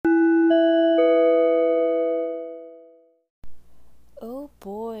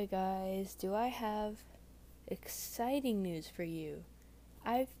Boy, guys, do I have exciting news for you.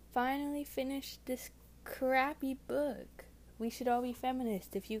 I finally finished this crappy book. We Should All Be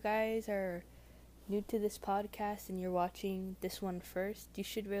Feminist. If you guys are new to this podcast and you're watching this one first, you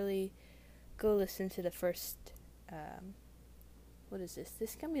should really go listen to the first, what is this?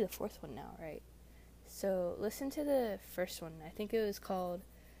 This can be the fourth one now, right? So listen to the first one. I think it was called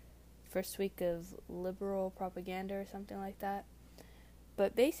First Week of Liberal Propaganda or something like that.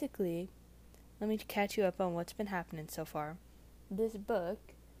 But basically, let me catch you up on what's been happening so far. This book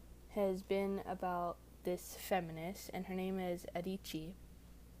has been about this feminist, and her name is Adichie.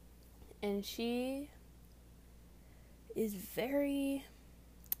 And she is very,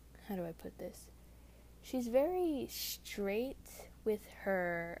 how do I put this? She's very straight with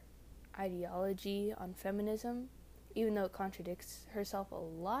her ideology on feminism, even though it contradicts herself a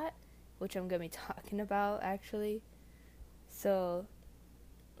lot, which I'm going to be talking about, actually. So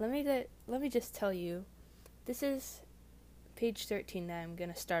let me just tell you, this is page 13 that I'm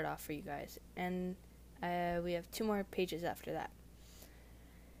going to start off for you guys, and we have 2 more pages after that.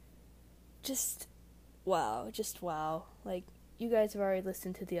 Just wow. Like, you guys have already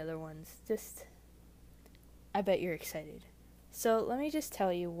listened to the other ones. I bet you're excited. So let me just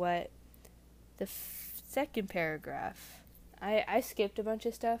tell you what the second paragraph, I skipped a bunch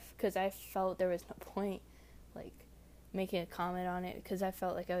of stuff because I felt there was no point, like, making a comment on it, because I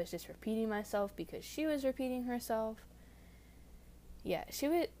felt like I was just repeating myself because she was repeating herself. Yeah,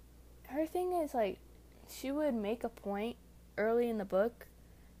 her thing is, like, she would make a point early in the book,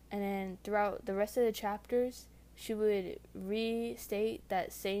 and then throughout the rest of the chapters, she would restate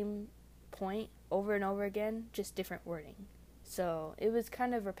that same point over and over again, just different wording. So it was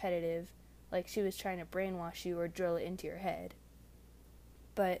kind of repetitive, like she was trying to brainwash you or drill it into your head.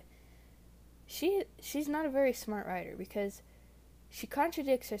 But she's not a very smart writer because she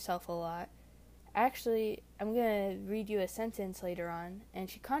contradicts herself a lot. Actually, I'm going to read you a sentence later on, and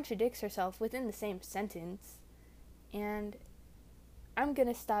she contradicts herself within the same sentence. And I'm going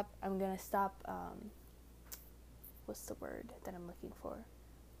to stop, what's the word that I'm looking for?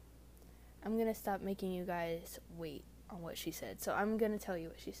 I'm going to stop making you guys wait on what she said. So I'm going to tell you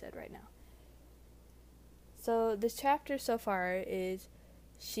what she said right now. So this chapter so far is,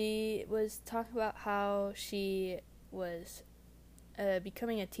 she was talking about how she was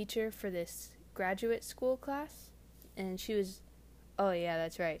becoming a teacher for this graduate school class. And she was, oh yeah,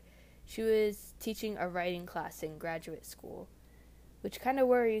 that's right. She was teaching a writing class in graduate school, which kind of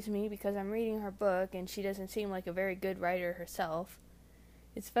worries me because I'm reading her book and she doesn't seem like a very good writer herself.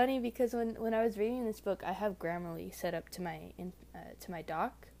 It's funny because when I was reading this book, I have Grammarly set up to my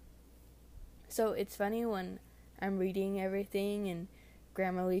dock. So it's funny when I'm reading everything and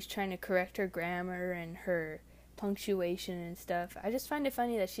Grammarly's trying to correct her grammar and her punctuation and stuff. I just find it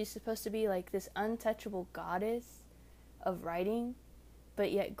funny that she's supposed to be like this untouchable goddess of writing,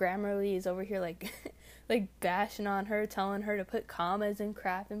 but yet Grammarly is over here like like bashing on her, telling her to put commas and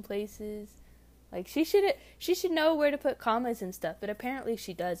crap in places. Like, she should know where to put commas and stuff, but apparently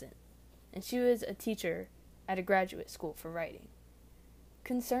she doesn't. And she was a teacher at a graduate school for writing.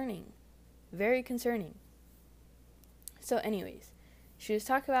 Concerning. Very concerning. So anyways, she was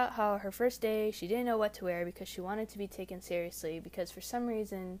talking about how her first day, she didn't know what to wear because she wanted to be taken seriously, because for some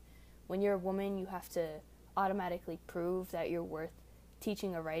reason, when you're a woman, you have to automatically prove that you're worth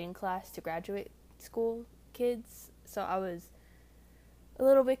teaching a writing class to graduate school kids. So I was a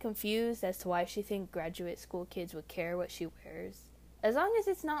little bit confused as to why she think graduate school kids would care what she wears. As long as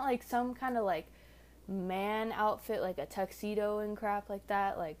it's not like some kind of like man outfit, like a tuxedo and crap like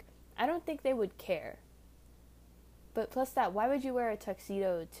that, like, I don't think they would care. But plus that, why would you wear a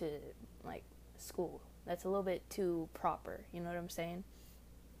tuxedo to, like, school? That's a little bit too proper, you know what I'm saying?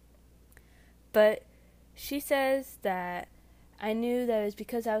 But she says that I knew that it was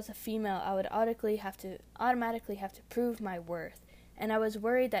because I was a female, I would automatically have to prove my worth. And I was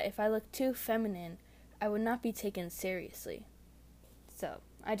worried that if I looked too feminine, I would not be taken seriously. So,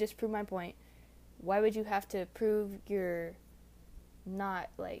 I just proved my point. Why would you have to prove you're not,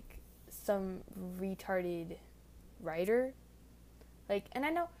 like, some retarded writer? Like, and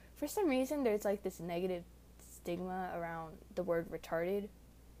I know, for some reason, there's, like, this negative stigma around the word retarded.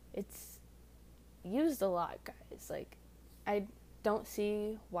 It's used a lot, guys. Like, I don't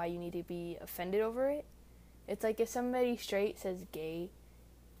see why you need to be offended over it. It's like if somebody straight says gay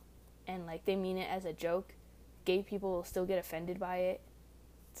and, like, they mean it as a joke, gay people will still get offended by it.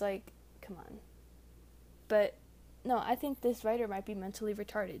 It's like, come on. But, no, I think this writer might be mentally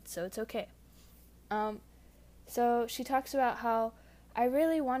retarded, so it's okay. So she talks about how I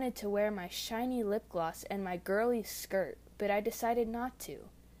really wanted to wear my shiny lip gloss and my girly skirt, but I decided not to.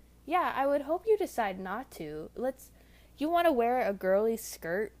 Yeah, I would hope you decide not to. You want to wear a girly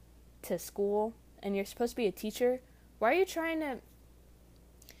skirt to school and you're supposed to be a teacher? Why are you trying to...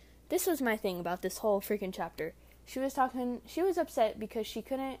 This was my thing about this whole freaking chapter. She was upset because she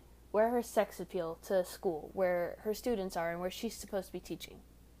couldn't wear her sex appeal to school where her students are and where she's supposed to be teaching.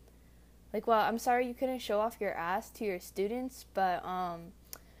 Like, well, I'm sorry you couldn't show off your ass to your students, but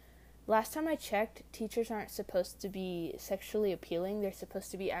last time I checked, teachers aren't supposed to be sexually appealing. They're supposed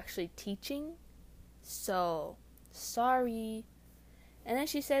to be actually teaching. So, sorry. And then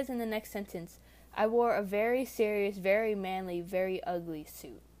she says in the next sentence, I wore a very serious, very manly, very ugly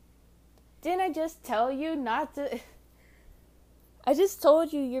suit. Didn't I just tell you not to... I just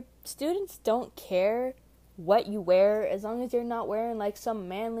told you your students don't care what you wear as long as you're not wearing like some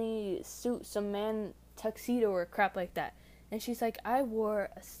manly suit, some man tuxedo or crap like that. And she's like, I wore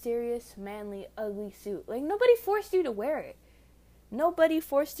a serious, manly, ugly suit. Like, nobody forced you to wear it. Nobody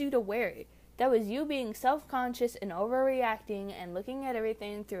forced you to wear it. That was you being self-conscious and overreacting and looking at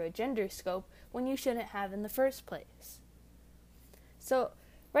everything through a gender scope when you shouldn't have in the first place. So,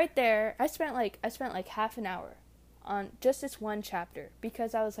 right there, I spent like half an hour on just this one chapter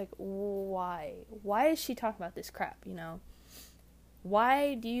because I was like, why? Why is she talking about this crap, you know?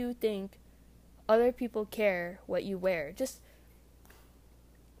 Why do you think other people care what you wear?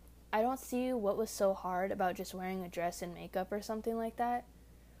 I don't see what was so hard about just wearing a dress and makeup or something like that.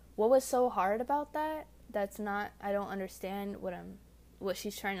 What was so hard about that? I don't understand what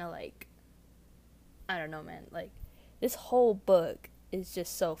she's trying to like, I don't know, man. Like, this whole book is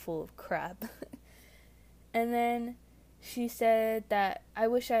just so full of crap. And then she said that I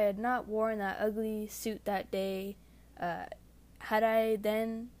wish I had not worn that ugly suit that day. Had I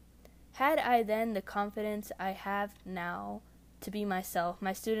then the confidence I have now to be myself,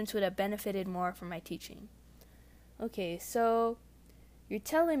 my students would have benefited more from my teaching. Okay, so you're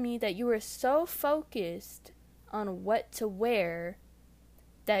telling me that you were so focused on what to wear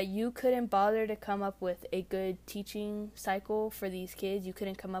that you couldn't bother to come up with a good teaching cycle for these kids? You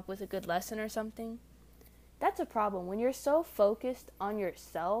couldn't come up with a good lesson or something? That's a problem. When you're so focused on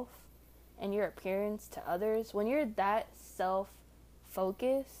yourself and your appearance to others, when you're that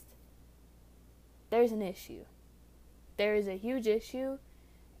self-focused, there's an issue. There is a huge issue,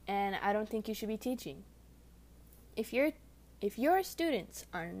 and I don't think you should be teaching. If your students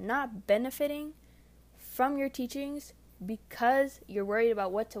are not benefiting from your teachings because you're worried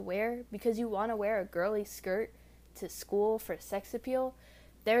about what to wear, because you want to wear a girly skirt to school for sex appeal,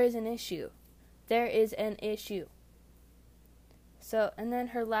 there is an issue. There is an issue. So, and then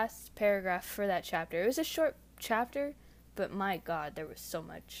her last paragraph for that chapter. It was a short chapter, but my God, there was so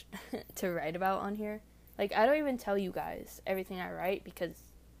much to write about on here. Like, I don't even tell you guys everything I write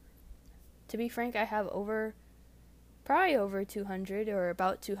because, to be frank, I have probably over 200 or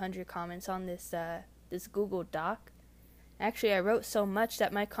about 200 comments on this Google Doc. Actually, I wrote so much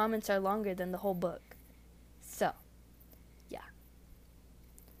that my comments are longer than the whole book. So, yeah.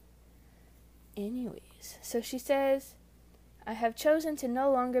 Anyways, so she says, I have chosen to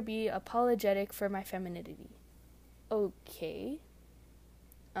no longer be apologetic for my femininity. Okay.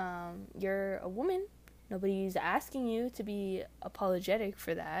 You're a woman. Nobody's asking you to be apologetic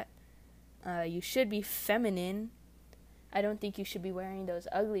for that. You should be feminine. I don't think you should be wearing those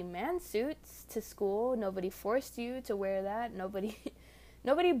ugly man suits to school. Nobody forced you to wear that.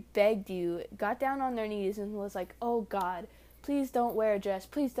 Nobody begged you, got down on their knees and was like, oh God, please don't wear a dress.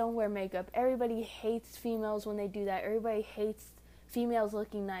 Please don't wear makeup. Everybody hates females when they do that. Everybody hates females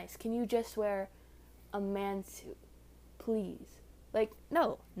looking nice. Can you just wear a man suit? Please. Like,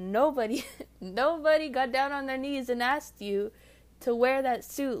 no. Nobody got down on their knees and asked you to wear that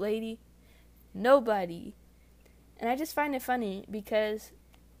suit, lady. Nobody. And I just find it funny because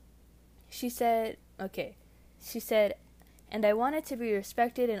she said, and I wanted to be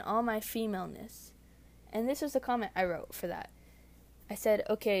respected in all my femaleness. And this was the comment I wrote for that. I said,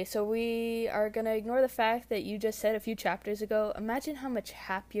 okay, so we are going to ignore the fact that you just said a few chapters ago. Imagine how much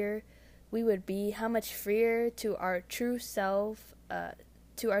happier we would be, how much freer to our true self,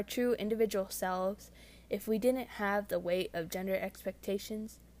 to our true individual selves, if we didn't have the weight of gender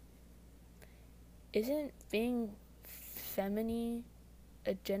expectations. Isn't being feminine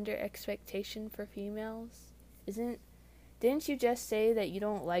a gender expectation for females? Didn't you just say that you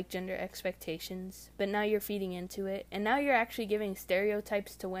don't like gender expectations, but now you're feeding into it, and now you're actually giving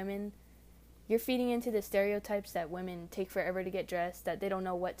stereotypes to women? You're feeding into the stereotypes that women take forever to get dressed, that they don't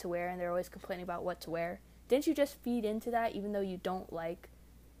know what to wear, and they're always complaining about what to wear. Didn't you just feed into that, even though you don't like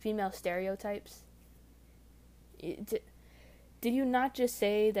female stereotypes? Did you not just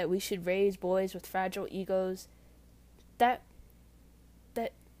say that we should raise boys with fragile egos? That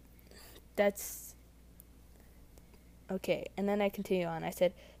that's okay. And then I continue on. I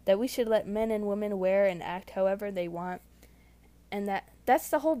said that we should let men and women wear and act however they want, and that's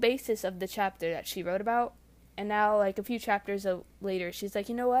the whole basis of the chapter that she wrote about. And now, like a few chapters later, she's like,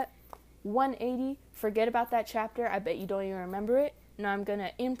 you know what? 180, forget about that chapter. I bet you don't even remember it. Now I'm going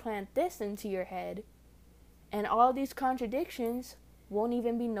to implant this into your head, and all these contradictions won't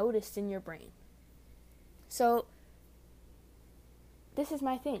even be noticed in your brain. So, this is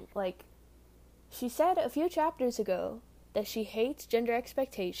my thing. Like, she said a few chapters ago that she hates gender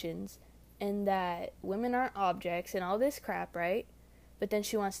expectations and that women aren't objects and all this crap, right? But then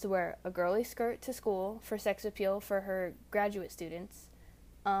she wants to wear a girly skirt to school for sex appeal for her graduate students.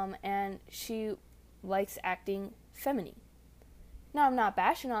 And she likes acting feminine. Now, I'm not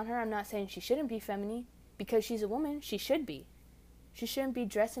bashing on her. I'm not saying she shouldn't be feminine. Because she's a woman, she should be. She shouldn't be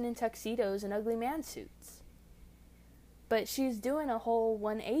dressing in tuxedos and ugly man suits. But she's doing a whole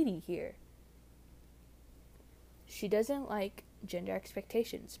 180 here. She doesn't like gender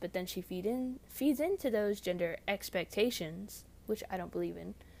expectations, but then she feeds into those gender expectations, which I don't believe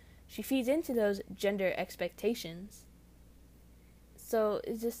in. She feeds into those gender expectations. So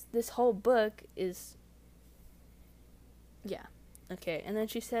it's just, this whole book is, yeah, okay. And then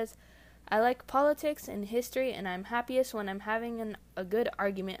she says, I like politics and history, and I'm happiest when I'm having a good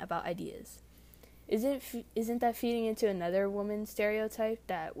argument about ideas. Isn't that feeding into another woman stereotype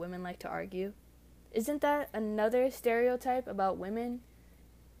that women like to argue? Isn't that another stereotype about women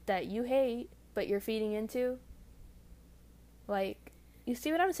that you hate, but you're feeding into? Like, you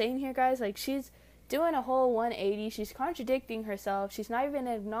see what I'm saying here, guys? Like, she's doing a whole 180. She's contradicting herself. She's not even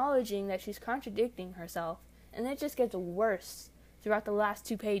acknowledging that she's contradicting herself. And it just gets worse throughout the last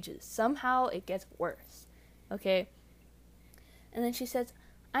 2 pages. Somehow it gets worse. Okay? And then she says,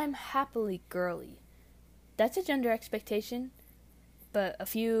 I'm happily girly. That's a gender expectation. But a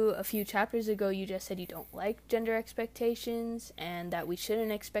few chapters ago, you just said you don't like gender expectations and that we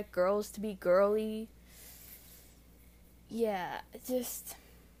shouldn't expect girls to be girly. Yeah, just...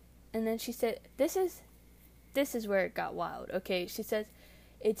 And then she said, this is where it got wild, okay? She says,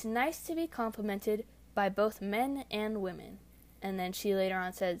 it's nice to be complimented by both men and women. And then she later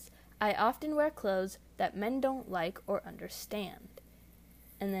on says, I often wear clothes that men don't like or understand.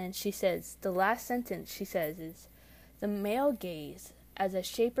 And then she says, the last sentence she says is, the male gaze, as a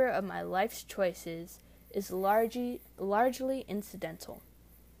shaper of my life's choices, is largely incidental.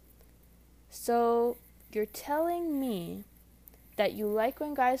 So, you're telling me that you like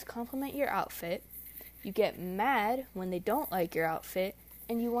when guys compliment your outfit, you get mad when they don't like your outfit,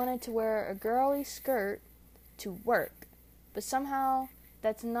 and you wanted to wear a girly skirt to work. But somehow,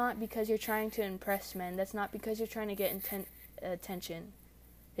 that's not because you're trying to impress men. That's not because you're trying to get attention.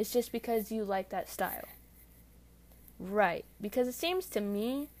 It's just because you like that style. Right. Because it seems to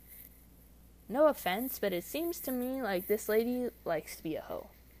me, no offense, but it seems to me like this lady likes to be a hoe.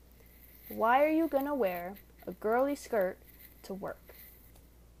 Why are you gonna wear a girly skirt to work?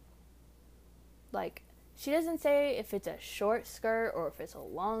 Like, she doesn't say if it's a short skirt or if it's a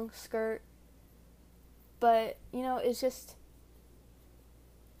long skirt. But, you know, it's just...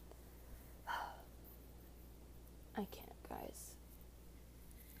 I can't, guys.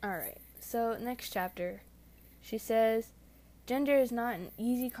 Alright, so next chapter. She says, gender is not an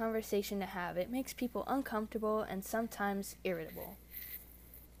easy conversation to have. It makes people uncomfortable and sometimes irritable.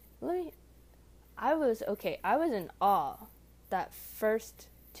 I was in awe that first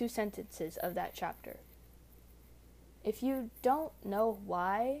 2 sentences of that chapter. If you don't know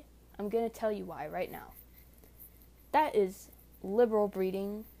why, I'm going to tell you why right now. That is liberal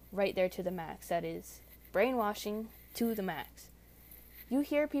breeding right there to the max. That is brainwashing to the max. You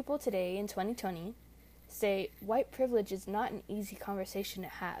hear people today in 2020 say white privilege is not an easy conversation to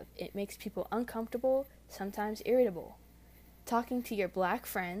have. It makes people uncomfortable, sometimes irritable. Talking to your black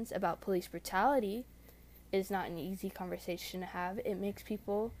friends about police brutality is not an easy conversation to have. It makes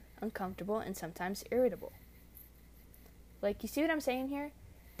people uncomfortable and sometimes irritable. Like, you see what I'm saying here?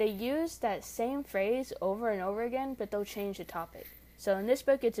 They use that same phrase over and over again, but they'll change the topic. So in this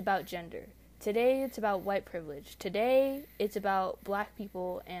book, it's about gender. Today, it's about white privilege. Today, it's about black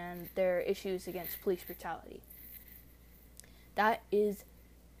people and their issues against police brutality. That is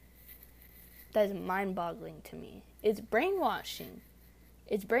mind-boggling to me. It's brainwashing.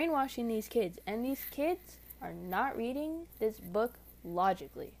 It's brainwashing these kids. And these kids are not reading this book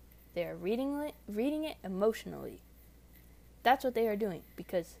logically. They are reading it emotionally. That's what they are doing.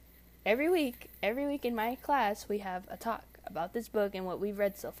 Because every week in my class, we have a talk about this book and what we've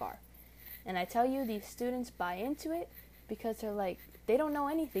read so far. And I tell you, these students buy into it because they're like, they don't know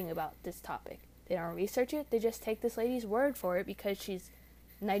anything about this topic. They don't research it. They just take this lady's word for it because she's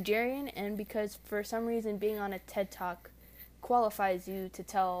Nigerian, and because for some reason being on a TED Talk qualifies you to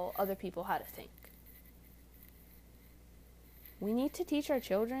tell other people how to think. We need to teach our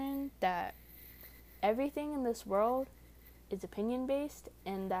children that everything in this world is opinion-based,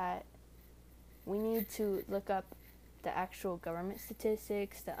 and that we need to look up the actual government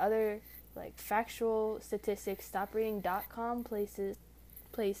statistics, the other like factual statistics. Stop reading .com places.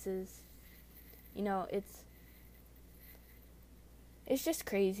 You know, it's just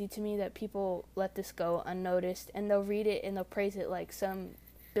crazy to me that people let this go unnoticed, and they'll read it and they'll praise it like some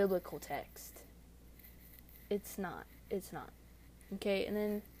biblical text. It's not. Okay, and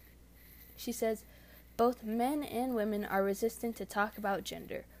then she says, both men and women are resistant to talk about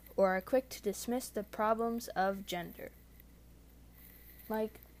gender, or are quick to dismiss the problems of gender.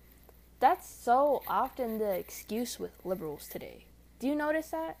 Like, that's so often the excuse with liberals today. Do you notice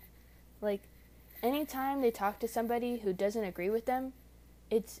that? Like, anytime they talk to somebody who doesn't agree with them,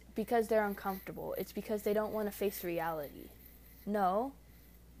 it's because they're uncomfortable. It's because they don't want to face reality. No,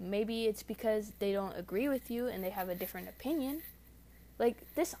 maybe it's because they don't agree with you and they have a different opinion.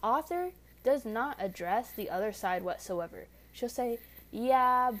 Like, this author does not address the other side whatsoever. She'll say,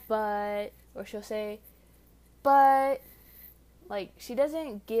 yeah, but, or she'll say, but, like, she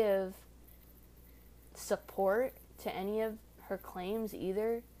doesn't give support to any of her claims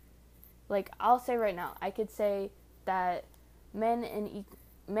either. Like, I'll say right now, I could say that men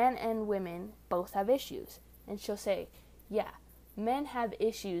and women both have issues. And she'll say, yeah, men have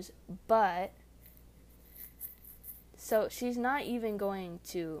issues, but... So she's not even going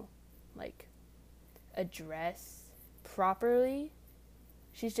to, like, address properly.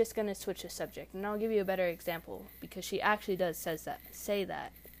 She's just going to switch the subject. And I'll give you a better example, because she actually does say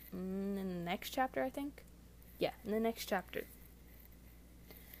that in the next chapter, I think. Yeah, in the next chapter.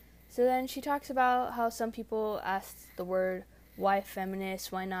 So then she talks about how some people ask the word, why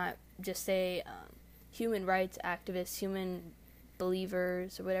feminists? Why not just say human rights activists, human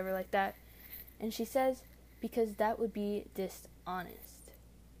believers, or whatever like that? And she says, because that would be dishonest.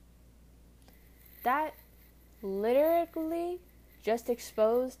 That literally just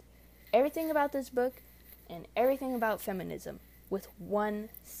exposed everything about this book and everything about feminism with one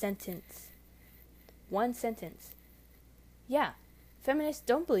sentence. One sentence. Yeah, feminists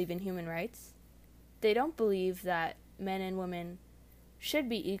don't believe in human rights. They don't believe that men and women should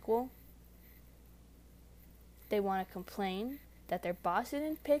be equal. They want to complain that their boss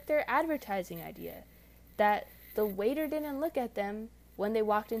didn't pick their advertising idea, that the waiter didn't look at them when they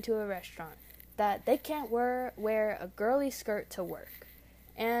walked into a restaurant, that they can't wear a girly skirt to work,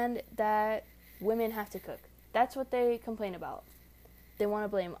 and that women have to cook. That's what they complain about. They want to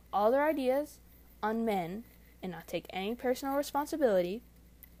blame all their ideas on men and not take any personal responsibility.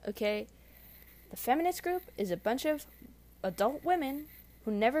 Okay? The feminist group is a bunch of adult women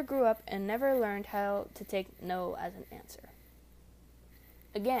who never grew up and never learned how to take no as an answer.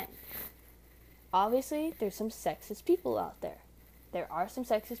 Again, obviously, there's some sexist people out there. There are some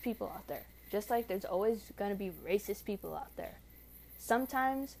sexist people out there. Just like there's always going to be racist people out there.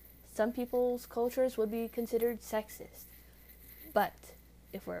 Sometimes, some people's cultures would be considered sexist. But,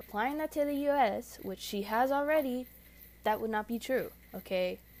 if we're applying that to the U.S., which she has already, that would not be true,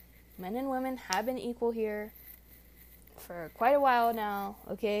 okay? Men and women have been equal here for quite a while now,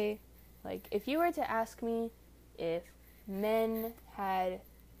 okay? Like, if you were to ask me if men had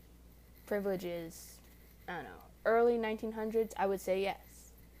privileges, I don't know, early 1900s, I would say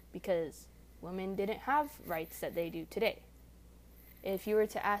yes, because women didn't have rights that they do today. If you were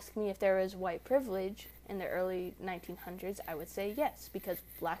to ask me if there was white privilege in the early 1900s, I would say yes, because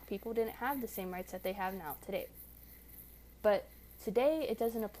black people didn't have the same rights that they have now today. But today, it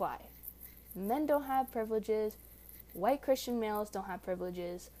doesn't apply. Men don't have privileges, white Christian males don't have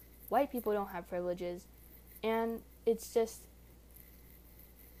privileges, white people don't have privileges, and it's just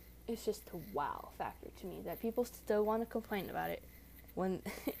a wow factor to me that people still want to complain about it. When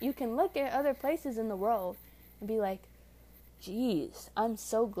you can look at other places in the world and be like, geez, I'm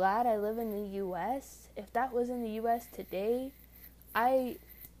so glad I live in the U.S. If that was in the U.S. today, I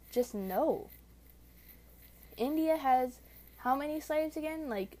just know. India has how many slaves again?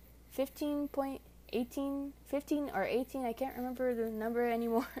 Like 15 or 18, I can't remember the number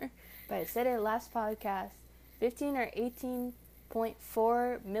anymore, but I said it last podcast, 15 or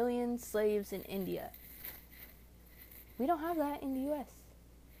 18.4 million slaves in India. We don't have that in the U.S.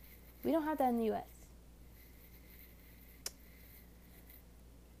 We don't have that in the U.S.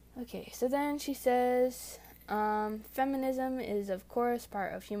 Okay, so then she says, feminism is of course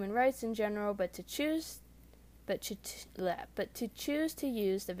part of human rights in general, but to choose But to choose to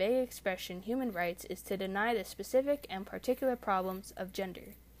use the vague expression human rights is to deny the specific and particular problems of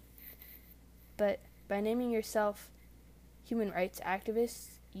gender. But by naming yourself human rights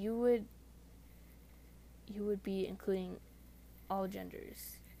activists, you would be including all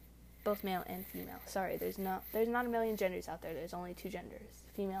genders, both male and female. Sorry, there's not a million genders out there. There's only two genders,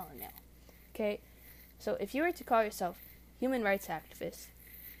 female and male. Okay? So if you were to call yourself human rights activist,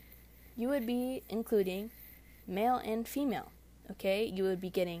 you would be including male and female. Okay? You would be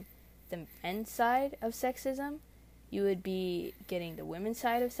getting the men's side of sexism, you would be getting the women's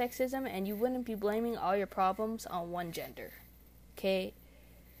side of sexism, and you wouldn't be blaming all your problems on one gender. Okay?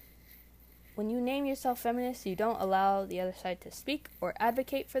 When you name yourself feminist, you don't allow the other side to speak or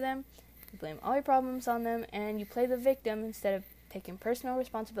advocate for them. You blame all your problems on them, and you play the victim instead of taking personal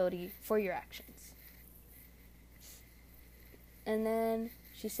responsibility for your actions. And then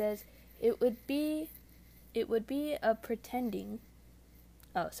she says, it would be a way of pretending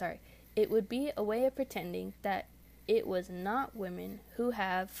that it was not women who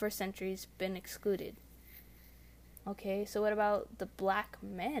have for centuries been excluded. Okay, so what about the black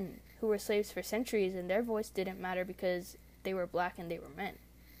men who were slaves for centuries and their voice didn't matter because they were black and they were men?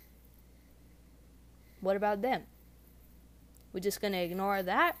 What about them? We're just going to ignore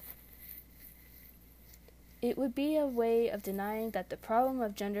that? It would be a way of denying that the problem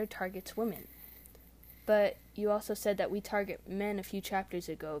of gender targets women. But you also said that we target men a few chapters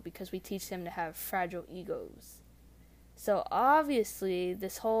ago because we teach them to have fragile egos. So obviously,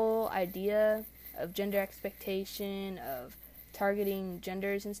 this whole idea of gender expectation, of targeting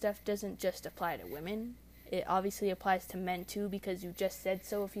genders and stuff, doesn't just apply to women. It obviously applies to men too, because you just said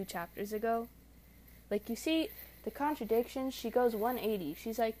so a few chapters ago. Like, you see the contradiction. She goes 180.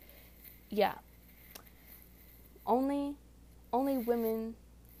 She's like, yeah, only women.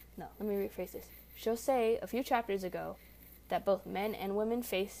 No, let me rephrase this. She'll say a few chapters ago that both men and women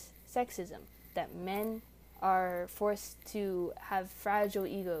face sexism, that men are forced to have fragile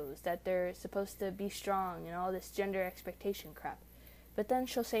egos, that they're supposed to be strong and all this gender expectation crap. But then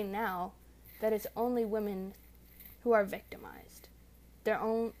she'll say now that it's only women who are victimized.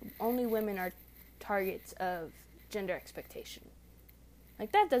 Only women are targets of gender expectation.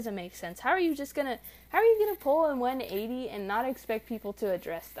 Like, that doesn't make sense. How are you gonna pull in 180 and not expect people to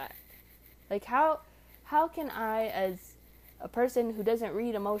address that? Like, how can I, as a person who doesn't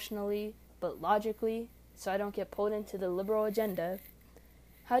read emotionally but logically, so I don't get pulled into the liberal agenda,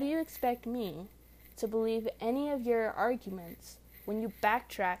 how do you expect me to believe any of your arguments when you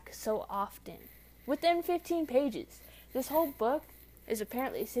backtrack so often? Within 15 pages. This whole book is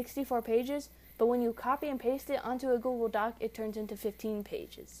apparently 64 pages, but when you copy and paste it onto a Google Doc, it turns into 15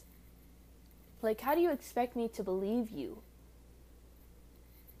 pages. Like, how do you expect me to believe you?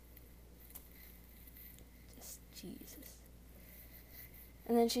 Just Jesus.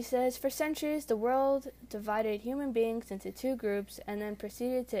 And then she says, for centuries, the world divided human beings into two groups and then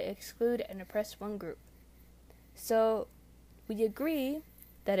proceeded to exclude and oppress one group. So, we agree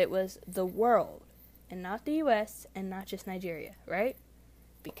that it was the world, and not the U.S., and not just Nigeria, right?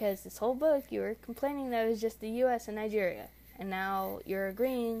 Because this whole book, you were complaining that it was just the U.S. and Nigeria, and now you're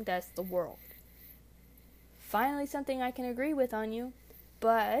agreeing that's the world. Finally, something I can agree with on you,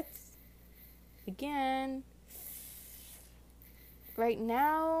 but, again, right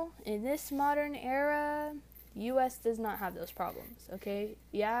now, in this modern era, the U.S. does not have those problems, okay?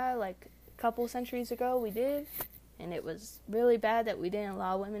 Yeah, like a couple centuries ago we did, and it was really bad that we didn't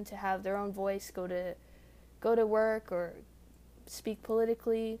allow women to have their own voice, go to work or speak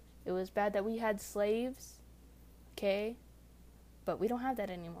politically. It was bad that we had slaves, okay? But we don't have that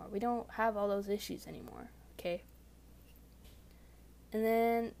anymore. We don't have all those issues anymore, okay? And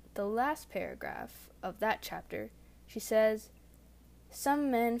then the last paragraph of that chapter, she says,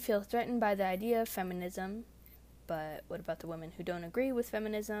 some men feel threatened by the idea of feminism, but what about the women who don't agree with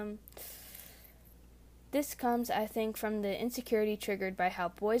feminism? This comes, I think, from the insecurity triggered by how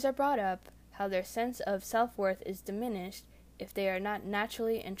boys are brought up, how their sense of self-worth is diminished if they are not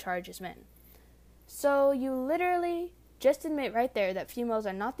naturally in charge as men. So you literally just admit right there that females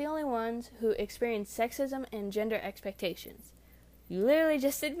are not the only ones who experience sexism and gender expectations. You literally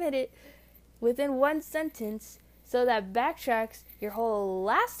just admit it within one sentence, so that backtracks your whole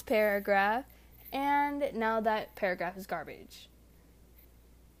last paragraph, and now that paragraph is garbage.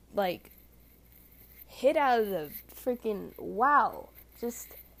 Like, hit out of the freaking wow.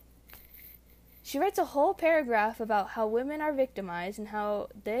 She writes a whole paragraph about how women are victimized and how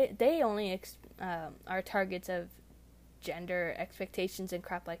they only are targets of gender expectations and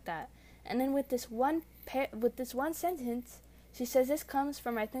crap like that. And then with this one sentence, She says this comes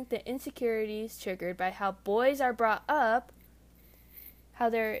from, I think, the insecurities triggered by how boys are brought up, how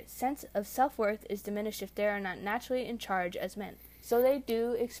their sense of self-worth is diminished if they are not naturally in charge as men. So they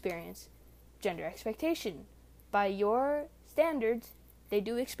do experience gender expectation. By your standards, they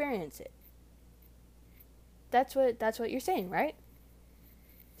do experience it. That's what you're saying, right?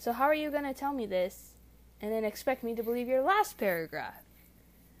 So how are you going to tell me this and then expect me to believe your last paragraph?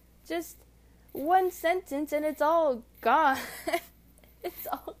 Just one sentence and it's all gone. It's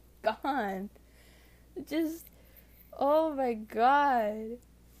all gone. Just, oh my God.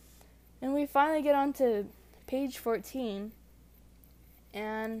 And we finally get on to page 14,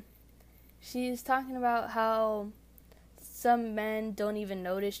 and she's talking about how some men don't even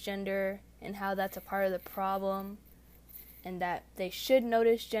notice gender and how that's a part of the problem and that they should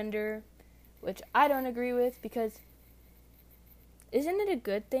notice gender, which I don't agree with, because isn't it a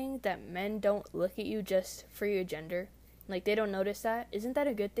good thing that men don't look at you just for your gender? Like, they don't notice that? Isn't that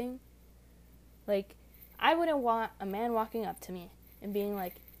a good thing? Like, I wouldn't want a man walking up to me and being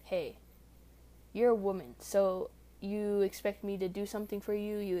like, hey, you're a woman, so you expect me to do something for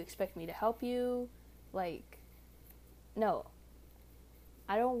you? You expect me to help you? Like, no.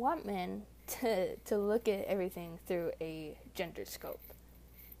 I don't want men to look at everything through a gender scope.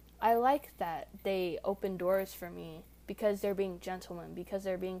 I like that they open doors for me because they're being gentlemen, because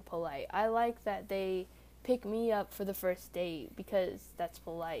they're being polite. I like that they pick me up for the first date because that's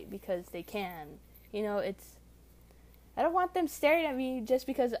polite, because they can. You know, I don't want them staring at me just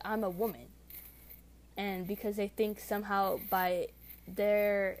because I'm a woman and because they think somehow by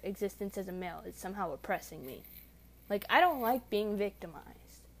their existence as a male it's somehow oppressing me. Like, I don't like being victimized.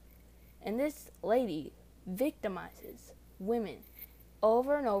 And this lady victimizes women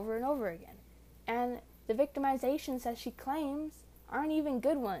over and over and over again. And the victimizations that she claims aren't even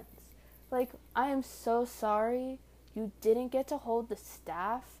good ones. Like, I am so sorry you didn't get to hold the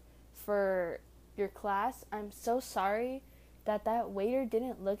staff for your class. I'm so sorry that waiter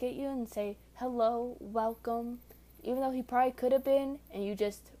didn't look at you and say, hello, welcome, even though he probably could have been, and you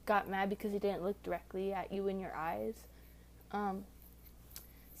just got mad because he didn't look directly at you in your eyes.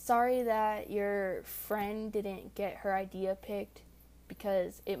 Sorry that your friend didn't get her idea picked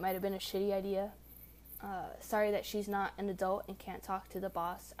because it might have been a shitty idea. Sorry that she's not an adult and can't talk to the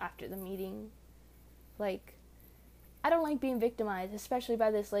boss after the meeting. Like, I don't like being victimized, especially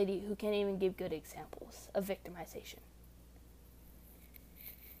by this lady who can't even give good examples of victimization.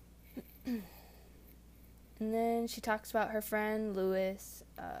 And then she talks about her friend, Lewis.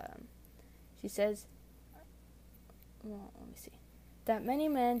 She says, well, let me see. That many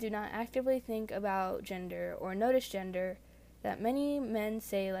men do not actively think about gender or notice gender. That many men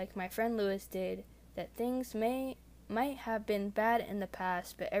say, like my friend Lewis did, that things might have been bad in the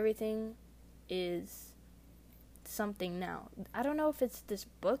past, but everything is something now. I don't know if it's this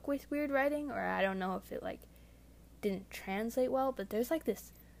book with weird writing, or I don't know if it, like, didn't translate well, but there's, like,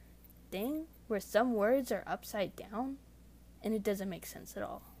 this thing where some words are upside down, and it doesn't make sense at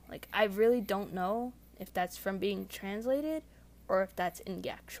all. Like, I really don't know if that's from being translated, or if that's in the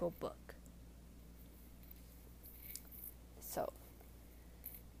actual book. So,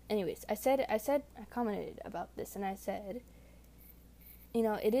 anyways, I commented about this, and I said, you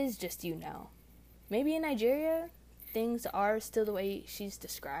know, it is just you now. Maybe in Nigeria, things are still the way she's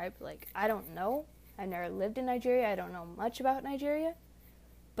described. Like, I don't know. I've never lived in Nigeria. I don't know much about Nigeria.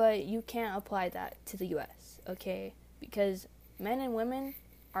 But you can't apply that to the U.S., okay? Because men and women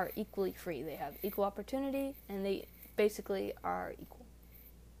are equally free. They have equal opportunity, and they basically are equal.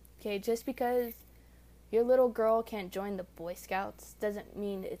 Okay, just because your little girl can't join the Boy Scouts doesn't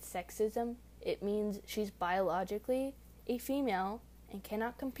mean it's sexism. It means she's biologically a female and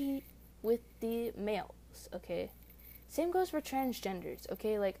cannot compete with the males, okay? Same goes for transgenders,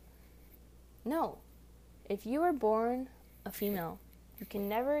 okay? Like, no. If you were born a female, you can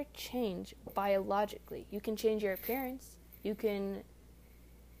never change biologically. You can change your appearance. You can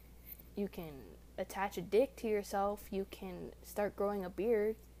attach a dick to yourself. You can start growing a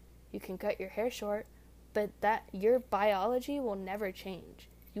beard. You can cut your hair short. But that your biology will never change.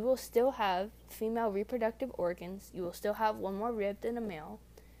 You will still have female reproductive organs. You will still have one more rib than a male.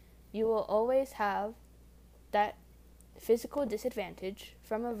 You will always have that physical disadvantage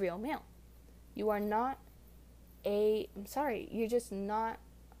from a real male. You are not you're just not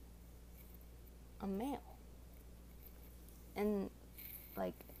a male. And,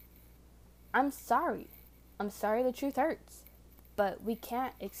 like, I'm sorry the truth hurts. But we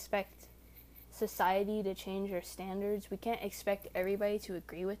can't expect society to change their standards. We can't expect everybody to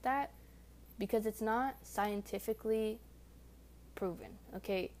agree with that because it's not scientifically proven,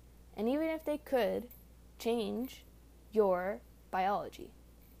 okay? And even if they could change your biology.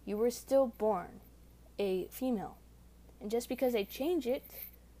 You were still born a female. And just because they change it,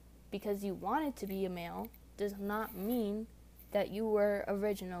 because you wanted to be a male, does not mean that you were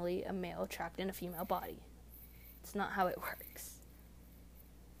originally a male trapped in a female body. It's not how it works.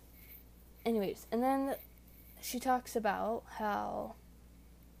 Anyways, and then she talks about how...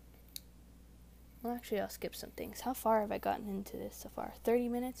 Well, actually, I'll skip some things. How far have I gotten into this so far? 30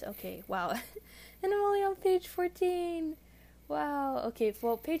 minutes? Okay, wow. And I'm only on page 14. Wow. Okay,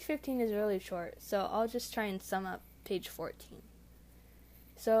 well, page 15 is really short, so I'll just try and sum up page 14.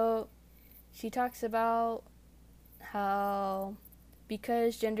 So, she talks about how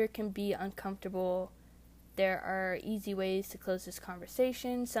because gender can be uncomfortable, there are easy ways to close this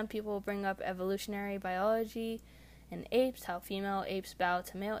conversation. Some people bring up evolutionary biology and apes, how female apes bow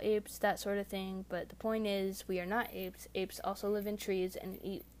to male apes, that sort of thing. But the point is, we are not apes. Apes also live in trees and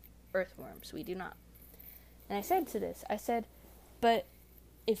eat earthworms. We do not. And I said to this, I said, but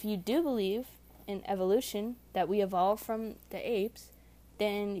if you do believe in evolution, that we evolved from the apes,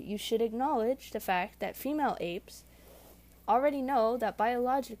 then you should acknowledge the fact that female apes already know that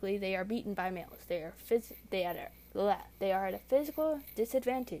biologically they are beaten by males. They are at a physical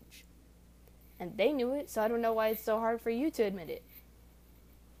disadvantage. And they knew it, so I don't know why it's so hard for you to admit it.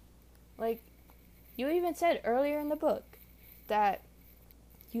 Like, you even said earlier in the book that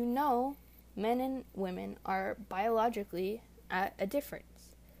you know men and women are biologically at a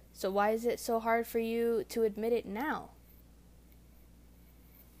difference. So why is it so hard for you to admit it now?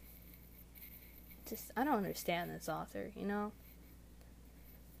 I don't understand this author, you know?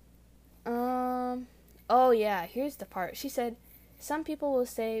 Oh yeah, here's the part. She said, some people will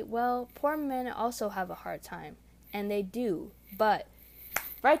say, well, poor men also have a hard time. And they do. But,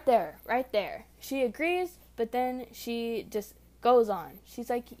 right there. She agrees, but then she just goes on. She's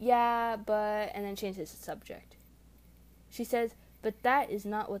like, yeah, but, and then changes the subject. She says, but that is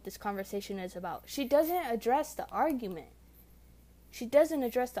not what this conversation is about. She doesn't address the argument.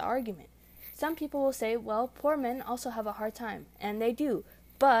 Some people will say, well, poor men also have a hard time. And they do.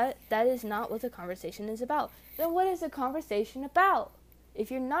 But that is not what the conversation is about. Then what is the conversation about?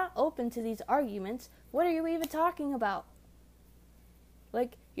 If you're not open to these arguments, what are you even talking about?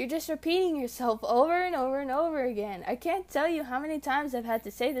 Like, you're just repeating yourself over and over and over again. I can't tell you how many times I've had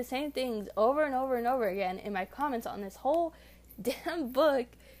to say the same things over and over and over again in my comments on this whole damn book,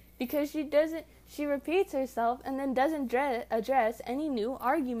 because she repeats herself and then doesn't address any new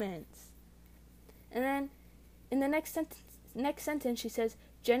arguments. And then in the next sentence she says,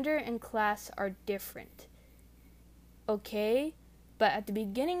 gender and class are different. Okay, but at the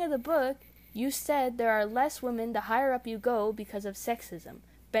beginning of the book, you said there are less women the higher up you go because of sexism.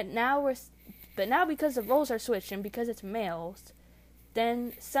 But now because the roles are switched and because it's males,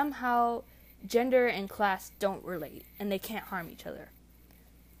 then somehow gender and class don't relate and they can't harm each other.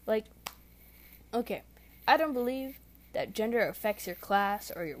 Like, okay, I don't believe that gender affects your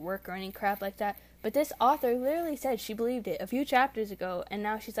class or your work or any crap like that. But this author literally said she believed it a few chapters ago, and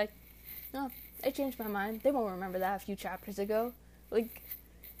now she's like, no, I changed my mind. They won't remember that a few chapters ago. Like,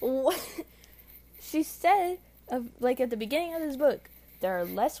 what? She said, like, at the beginning of this book, there are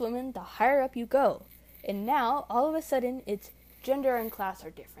less women the higher up you go. And now, all of a sudden, it's gender and class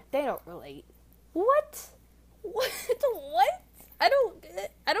are different. They don't relate. What? What? I don't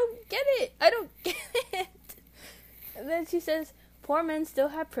get it. And then she says, poor men still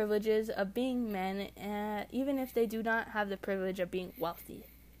have privileges of being men, even if they do not have the privilege of being wealthy.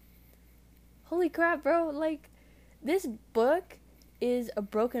 Holy crap, bro. Like, this book is a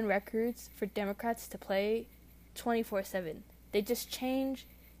broken record for Democrats to play 24/7. They just change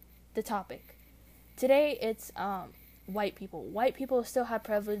the topic. Today, it's white people. White people still have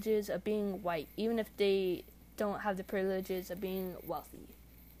privileges of being white, even if they don't have the privileges of being wealthy.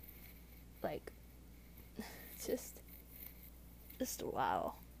 Like, just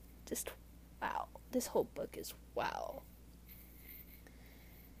wow. Just wow. This whole book is wow.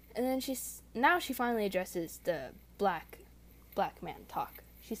 And then she finally addresses the black man talk.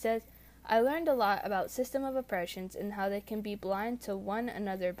 She says, I learned a lot about system of oppressions and how they can be blind to one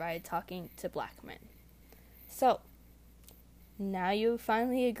another by talking to black men. So, now you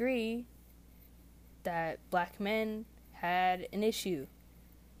finally agree that black men had an issue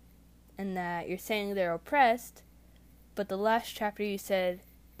and that you're saying they're oppressed, but the last chapter you said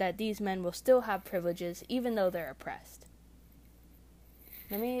that these men will still have privileges even though they're oppressed.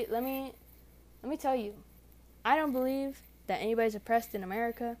 Let me tell you, I don't believe that anybody's oppressed in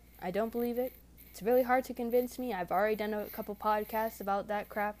America. I don't believe it. It's really hard to convince me. I've already done a couple podcasts about that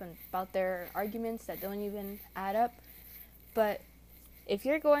crap and about their arguments that don't even add up. But if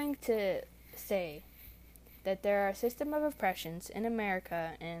you're going to say that there are a system of oppressions in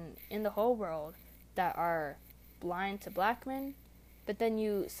America and in the whole world that are blind to black men, but then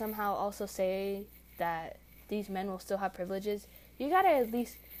you somehow also say that these men will still have privileges, you gotta at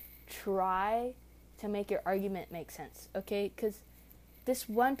least try to make your argument make sense, okay? Because this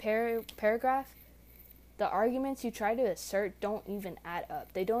one paragraph, the arguments you try to assert don't even add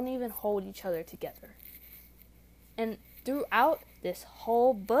up. They don't even hold each other together. And throughout this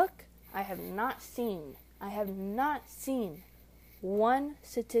whole book, I have not seen one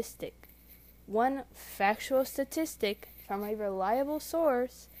statistic, one factual statistic from a reliable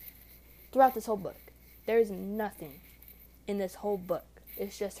source throughout this whole book. There is nothing in this whole book.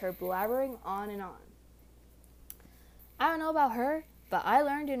 It's just her blabbering on and on. I don't know about her, but I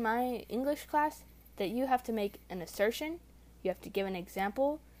learned in my English class that you have to make an assertion, you have to give an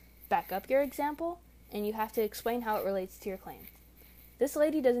example, back up your example, and you have to explain how it relates to your claim. This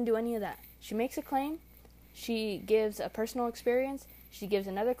lady doesn't do any of that. She makes a claim, she gives a personal experience, she gives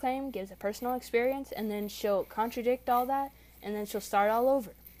another claim, gives a personal experience, and then she'll contradict all that, and then she'll start all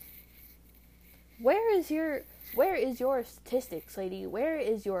over. Where is your statistics, lady? Where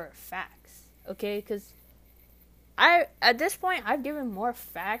is your facts? Okay, because at this point, I've given more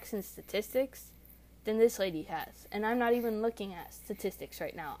facts and statistics than this lady has. And I'm not even looking at statistics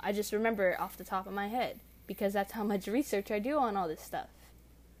right now. I just remember it off the top of my head, because that's how much research I do on all this stuff.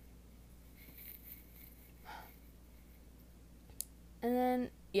 And then,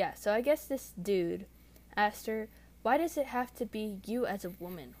 yeah, so I guess this dude asked her, why does it have to be you as a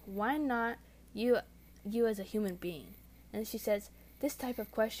woman? Why not you as a human being? And she says, this type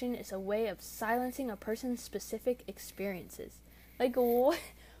of question is a way of silencing a person's specific experiences. Like,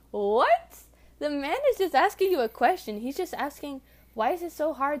 what? The man is just asking you a question. He's just asking, why is it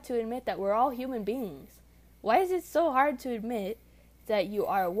so hard to admit that we're all human beings? Why is it so hard to admit that you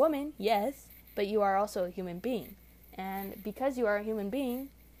are a woman, yes, but you are also a human being? And because you are a human being,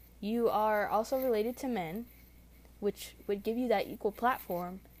 you are also related to men, which would give you that equal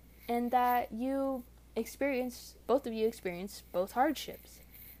platform, and that both of you experience both hardships.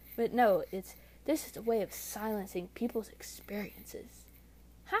 But no, this is a way of silencing people's experiences.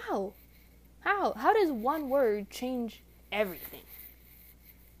 How? How does one word change everything?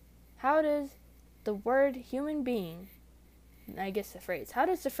 How does the word human being, how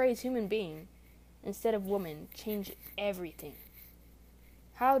does the phrase human being instead of woman change everything?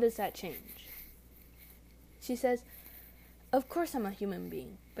 How does that change? She says, of course I'm a human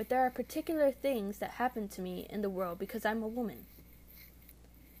being, but there are particular things that happen to me in the world because I'm a woman.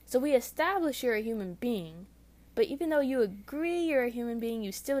 So we establish you're a human being, but even though you agree you're a human being,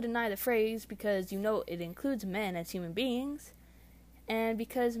 you still deny the phrase because you know it includes men as human beings, and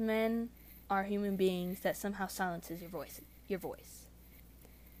because men are human beings, that somehow silences your voice.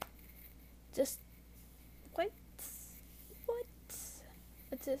 Just, what?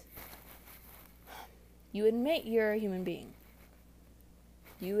 What's this? You admit you're a human being.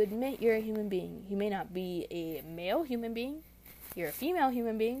 You admit you're a human being. You may not be a male human being. You're a female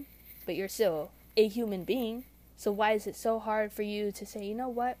human being, but you're still a human being. So why is it so hard for you to say, you know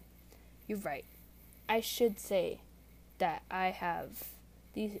what? You're right. I should say that I have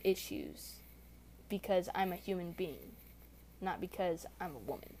these issues because I'm a human being, not because I'm a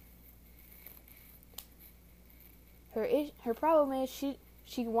woman. Her problem is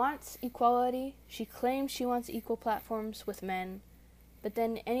she wants equality. She claims she wants equal platforms with men. But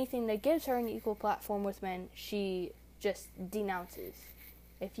then anything that gives her an equal platform with men, she just denounces.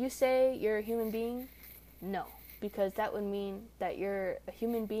 If you say you're a human being, no. Because that would mean that you're a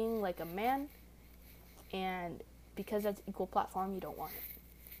human being like a man. And because that's equal platform, you don't want it.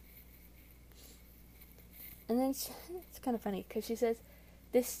 And then it's kind of funny because she says,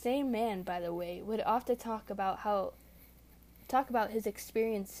 this same man, by the way, would often talk about his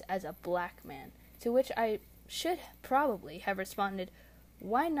experience as a black man. To which I should probably have responded,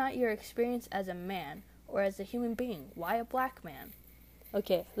 why not your experience as a man or as a human being? Why a black man?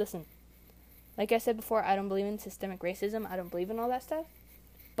 Okay, listen. Like I said before, I don't believe in systemic racism. I don't believe in all that stuff.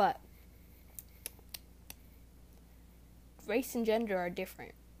 But race and gender are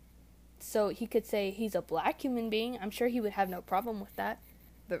different. So he could say he's a black human being. I'm sure he would have no problem with that.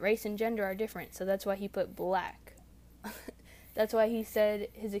 But race and gender are different. So that's why he put black. That's why he said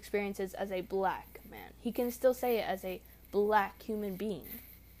his experiences as a black man. He can still say it as a black human being.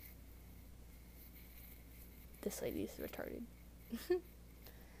 This lady is retarded.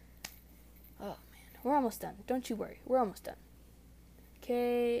 Oh man, we're almost done. Don't you worry, we're almost done.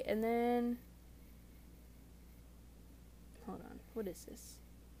 Okay, and then hold on, what is this?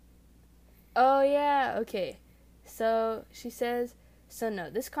 Oh yeah, okay. So she says, So no,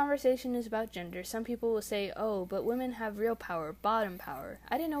 this conversation is about gender. Some people will say, oh, but women have real power, bottom power.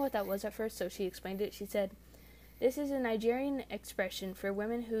 I didn't know what that was at first, so she explained it. She said, this is a Nigerian expression for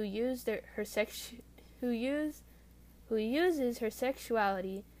women who use who uses her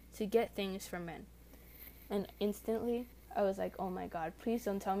sexuality to get things from men. And instantly, I was like, oh my god, please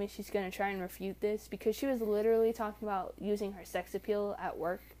don't tell me she's going to try and refute this, because she was literally talking about using her sex appeal at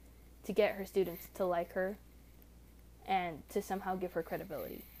work to get her students to like her and to somehow give her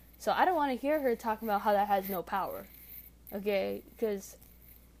credibility. So I don't want to hear her talking about how that has no power. Okay? Because,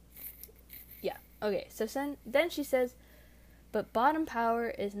 yeah. Okay, so then she says, but bottom power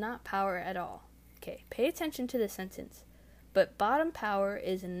is not power at all. Okay, pay attention to the sentence. But bottom power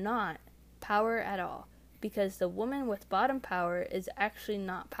is not power at all, because the woman with bottom power is actually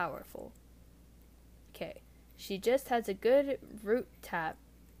not powerful. Okay, she just has a good root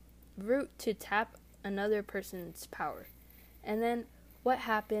to tap another person's power. And then what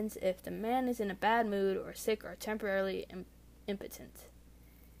happens if the man is in a bad mood or sick or temporarily impotent?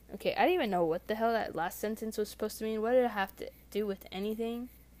 Okay, I didn't even know what the hell that last sentence was supposed to mean. What did it have to do with anything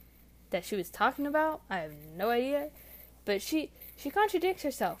that she was talking about? I have no idea. But she contradicts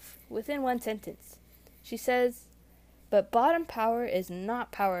herself within one sentence. She says, but bottom power is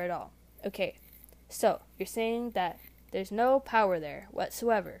not power at all. Okay, so you're saying that there's no power there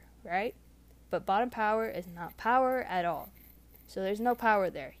whatsoever, right? But bottom power is not power at all. So there's no power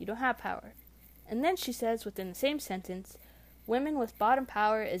there. You don't have power. And then she says within the same sentence, women with bottom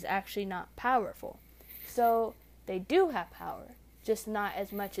power is actually not powerful. So they do have power, just not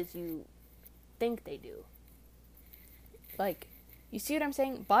as much as you think they do. Like, you see what I'm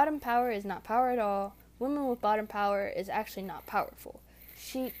saying? Bottom power is not power at all. Women with bottom power is actually not powerful.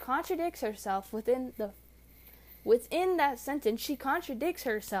 She contradicts herself within that sentence. She contradicts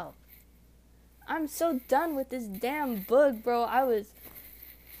herself. I'm so done with this damn book, bro. I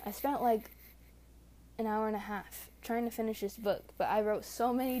spent like an hour and a half trying to finish this book, but I wrote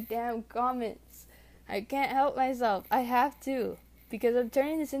so many damn comments. I can't help myself. I have to, because I'm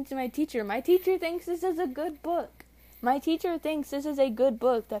turning this into my teacher. My teacher thinks this is a good book. My teacher thinks this is a good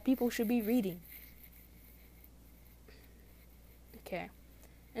book that people should be reading. Okay.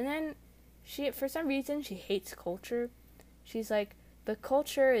 And then for some reason, she hates culture. She's like, but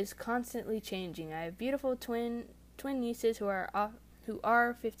culture is constantly changing. I have beautiful twin nieces who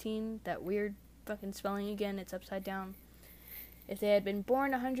are 15. That weird fucking spelling again. It's upside down. If they had been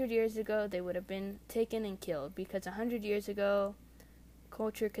born 100 years ago, they would have been taken and killed, because 100 years ago,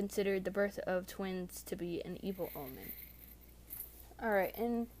 culture considered the birth of twins to be an evil omen. Alright,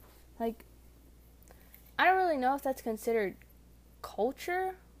 and, like, I don't really know if that's considered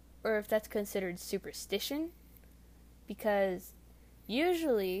culture or if that's considered superstition, because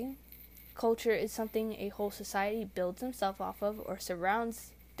usually culture is something a whole society builds themselves off of or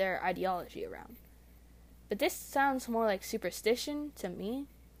surrounds their ideology around. But this sounds more like superstition to me,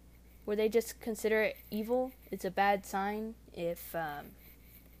 where they just consider it evil. It's a bad sign if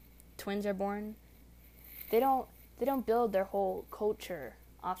twins are born. They don't build their whole culture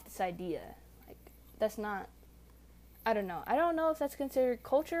off this idea. Like, that's not, I don't know. I don't know if that's considered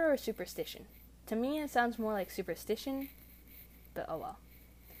culture or superstition. To me, it sounds more like superstition, but oh well.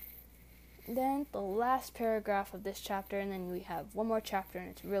 Then the last paragraph of this chapter, and then we have one more chapter, and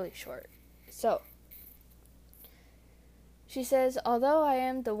it's really short. So, she says, although I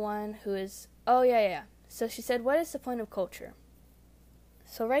am the one who is... Oh, yeah. So she said, what is the point of culture?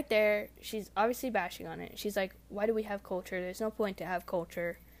 So right there, she's obviously bashing on it. She's like, why do we have culture? There's no point to have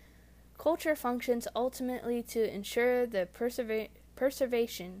culture. Culture functions ultimately to ensure the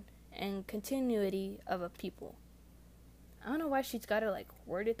preservation and continuity of a people. I don't know why she's got to, like,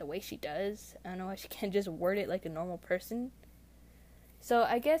 word it the way she does. I don't know why she can't just word it like a normal person. So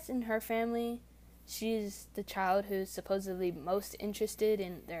I guess in her family, she's the child who's supposedly most interested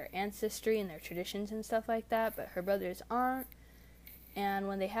in their ancestry and their traditions and stuff like that, but her brothers aren't. And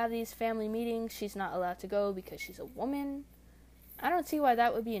when they have these family meetings, she's not allowed to go because she's a woman. I don't see why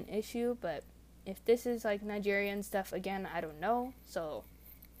that would be an issue, but if this is like Nigerian stuff, again, I don't know. So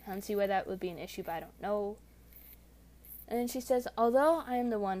I don't see why that would be an issue, but I don't know. And then she says, although I am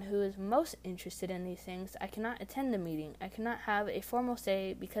the one who is most interested in these things, I cannot attend the meeting. I cannot have a formal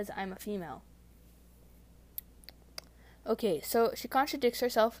say because I'm a female. Okay, so she contradicts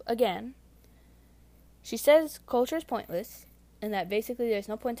herself again. She says culture is pointless, and that basically there's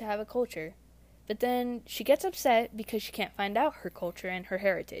no point to have a culture. But then she gets upset because she can't find out her culture and her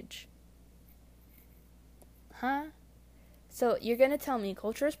heritage. Huh? So you're going to tell me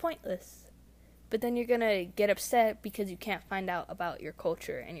culture is pointless, but then you're going to get upset because you can't find out about your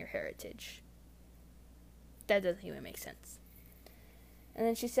culture and your heritage. That doesn't even make sense. And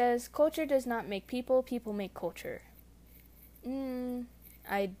then she says, culture does not make people, people make culture.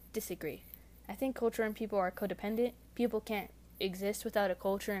 I disagree. I think culture and people are codependent. People can't exist without a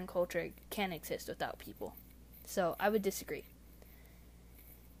culture, and culture can't exist without people. So I would disagree.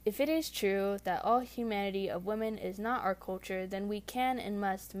 If it is true that all humanity of women is not our culture, then we can and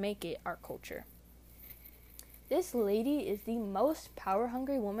must make it our culture. This lady is the most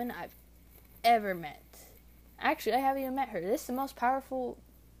power-hungry woman I've ever met. Actually, I haven't even met her. This is the most powerful,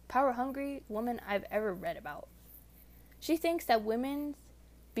 power-hungry woman I've ever read about. She thinks that women,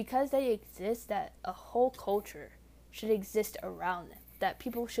 because they exist, that a whole culture should exist around them. That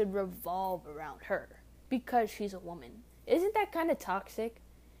people should revolve around her because she's a woman. Isn't that kind of toxic?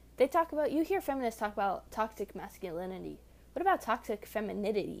 They talk about, you hear feminists talk about toxic masculinity. What about toxic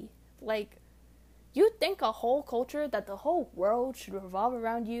femininity? Like, you think a whole culture, that the whole world should revolve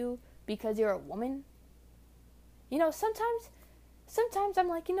around you because you're a woman? You know, sometimes I'm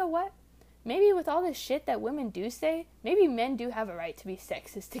like, you know what? Maybe with all this shit that women do say, maybe men do have a right to be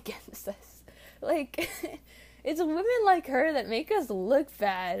sexist against us. Like, it's women like her that make us look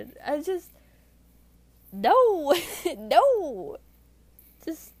bad. No, no.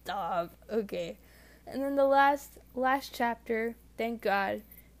 Just stop. Okay. And then the last chapter, thank God,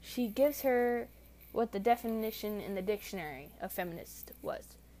 she gives her what the definition in the dictionary of feminist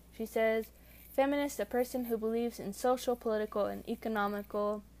was. She says, feminist, a person who believes in social, political, and economic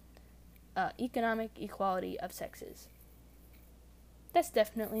equality of sexes. That's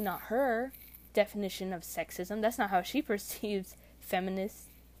definitely not her definition of sexism. That's not how she perceives feminist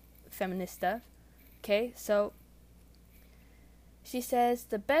stuff. Okay, so she says,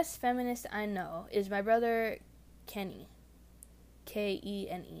 the best feminist I know is my brother Kenny.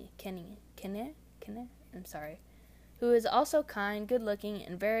 Kene. Kenny? I'm sorry. Who is also kind, good-looking,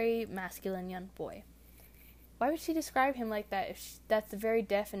 and very masculine young boy. Why would she describe him like that if that's the very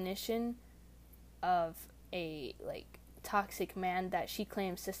definition of a, like, toxic man that she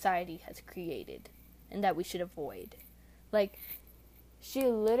claims society has created and that we should avoid? Like, she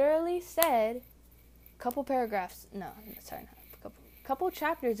literally said couple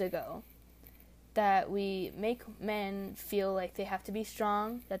chapters ago that we make men feel like they have to be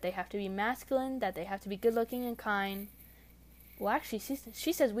strong, that they have to be masculine, that they have to be good-looking and kind. Well, actually,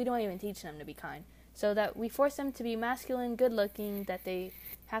 she says we don't even teach them to be kind. So that we force them to be masculine, good-looking, that they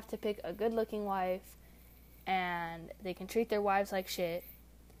have to pick a good-looking wife, and they can treat their wives like shit.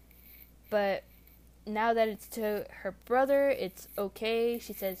 But now that it's to her brother, it's okay.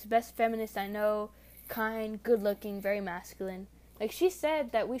 She says, best feminist I know, kind, good-looking, very masculine. Like, she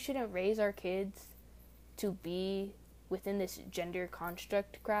said that we shouldn't raise our kids to be within this gender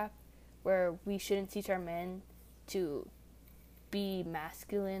construct crap, where we shouldn't teach our men to be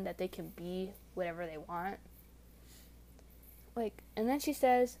masculine, that they can be whatever they want. Like, and then she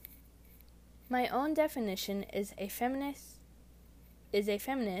says, my own definition is a feminist.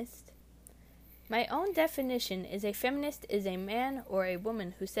 My own definition is a feminist is a man or a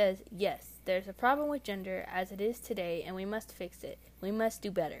woman who says, yes, there's a problem with gender as it is today, and we must fix it. We must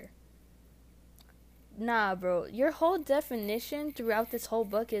do better. Nah, bro. Your whole definition throughout this whole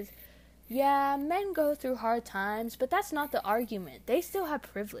book is, yeah, men go through hard times, but that's not the argument. They still have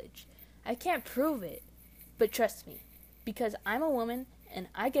privilege. I can't prove it. But trust me, because I'm a woman, and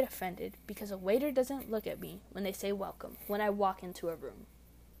I get offended because a waiter doesn't look at me when they say welcome when I walk into a room.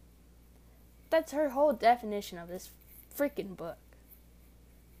 That's her whole definition of this freaking book.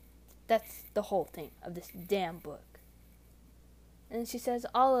 That's the whole thing of this damn book. And she says,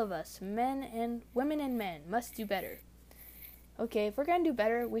 all of us, men and women and men, must do better. Okay, if we're going to do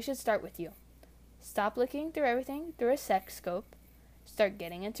better, we should start with you. Stop looking through everything through a sex scope. Start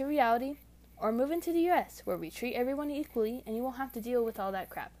getting into reality. Or move into the US, where we treat everyone equally, and you won't have to deal with all that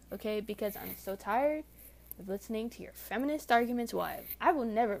crap. Okay, because I'm so tired of listening to your feminist arguments. Why? I will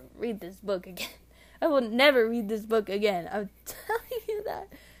never read this book again. I will never read this book again. I'm telling you that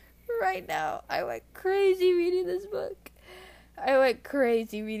right now. I went crazy reading this book.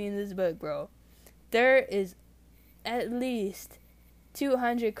 Bro. There is at least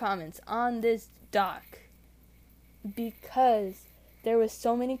 200 comments on this doc because there was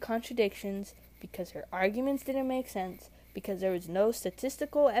so many contradictions, because her arguments didn't make sense, because there was no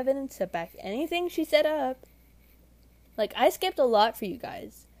statistical evidence to back anything she set up. Like, I skipped a lot for you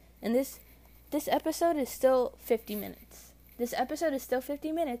guys. And this episode is still 50 minutes.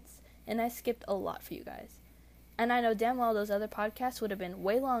 And I skipped a lot for you guys. And I know damn well those other podcasts would have been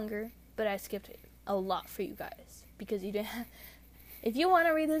way longer, but I skipped a lot for you guys. Because you didn't have... If you want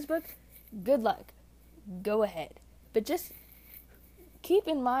to read this book, good luck. Go ahead. But just keep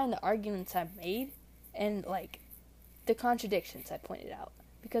in mind the arguments I've made. And, like, the contradictions I pointed out.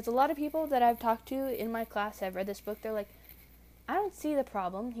 Because a lot of people that I've talked to in my class that have read this book, they're like, I don't see the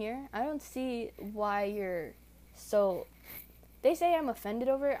problem here. I don't see why you're so... They say I'm offended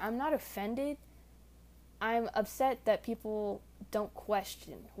over it. I'm not offended. I'm upset that people don't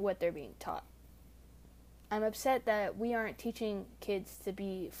question what they're being taught. I'm upset that we aren't teaching kids to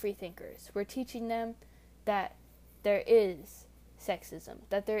be free thinkers. We're teaching them that there is sexism,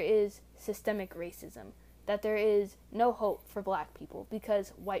 that there is systemic racism, that there is no hope for black people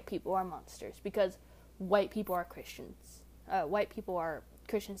because white people are monsters, because white people are Christians. White people are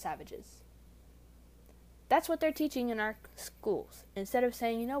Christian savages. That's what they're teaching in our schools. Instead of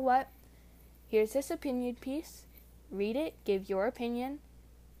saying, you know what, here's this opinion piece, read it, give your opinion,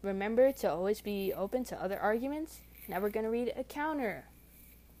 remember to always be open to other arguments. Now we're going to read a counter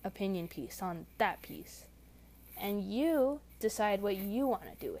opinion piece on that piece. And you decide what you want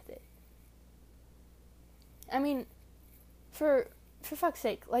to do with it. I mean, for fuck's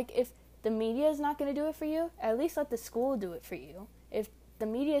sake, like, if the media is not going to do it for you, at least let the school do it for you. If the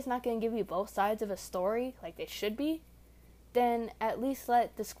media is not going to give you both sides of a story like they should be, then at least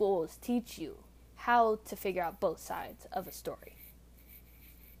let the schools teach you how to figure out both sides of a story.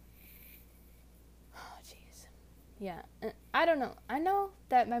 Oh, jeez. Yeah, I don't know. I know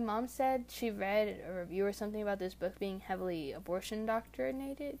that my mom said she read a review or something about this book being heavily abortion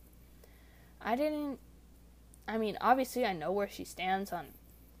indoctrinated. I mean, obviously I know where she stands on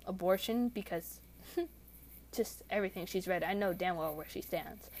abortion because just everything she's read, I know damn well where she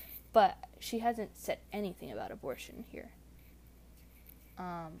stands. But she hasn't said anything about abortion here.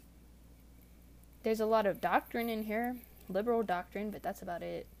 There's a lot of doctrine in here, liberal doctrine, but that's about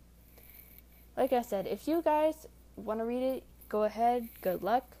it. Like I said, if you guys want to read it, go ahead, good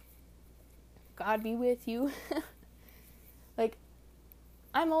luck. God be with you. Like,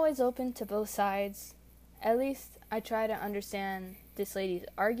 I'm always open to both sides. At least I try to understand this lady's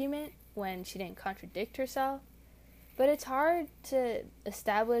argument when she didn't contradict herself. But it's hard to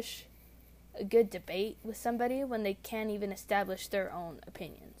establish a good debate with somebody when they can't even establish their own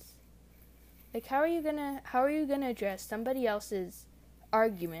opinions. Like, how are you gonna address somebody else's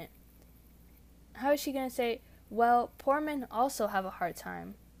argument? How is she gonna say, well, poor men also have a hard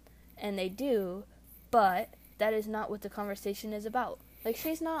time, and they do, but that is not what the conversation is about. Like,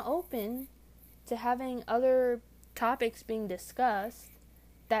 she's not open to having other topics being discussed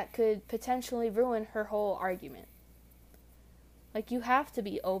that could potentially ruin her whole argument. Like, you have to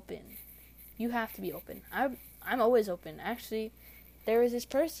be open. You have to be open. I'm always open. Actually, there was this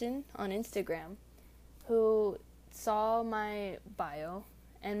person on Instagram who saw my bio,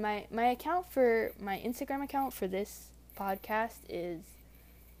 and my Instagram account for this podcast is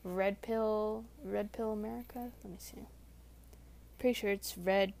Red Pill America. Let me see. Pretty sure it's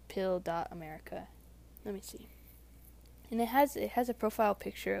redpill.america. Let me see. And it has a profile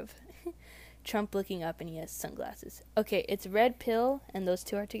picture of Trump looking up, and he has sunglasses. Okay, it's Red Pill, and those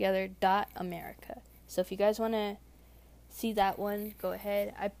two are together, .america. So if you guys want to see that one, go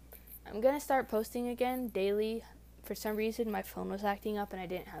ahead. I'm going to start posting again daily. For some reason, my phone was acting up, and I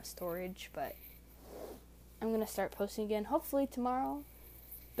didn't have storage, but I'm going to start posting again, hopefully tomorrow.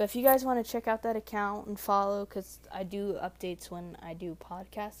 But if you guys want to check out that account and follow, because I do updates when I do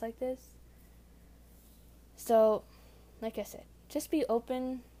podcasts like this. So, like I said, just be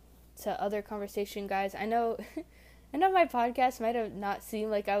open to other conversation, guys. I know my podcast might have not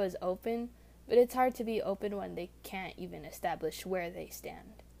seemed like I was open, but it's hard to be open when they can't even establish where they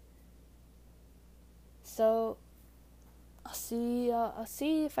stand. So, I'll see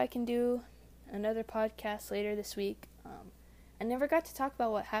if I can do another podcast later this week. I never got to talk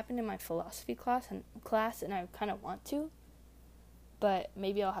about what happened in my philosophy class, and I kind of want to, but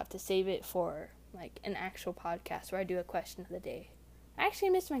maybe I'll have to save it for like an actual podcast where I do a question of the day. I actually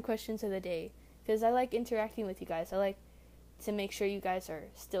missed my questions of the day because I like interacting with you guys. I like to make sure you guys are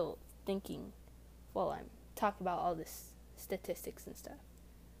still thinking while I'm talking about all this statistics and stuff.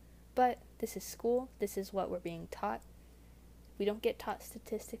 But this is school. This is what we're being taught. We don't get taught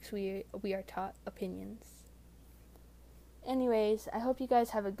statistics. We are taught opinions. Anyways, I hope you guys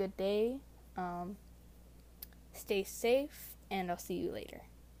have a good day. Stay safe, and I'll see you later.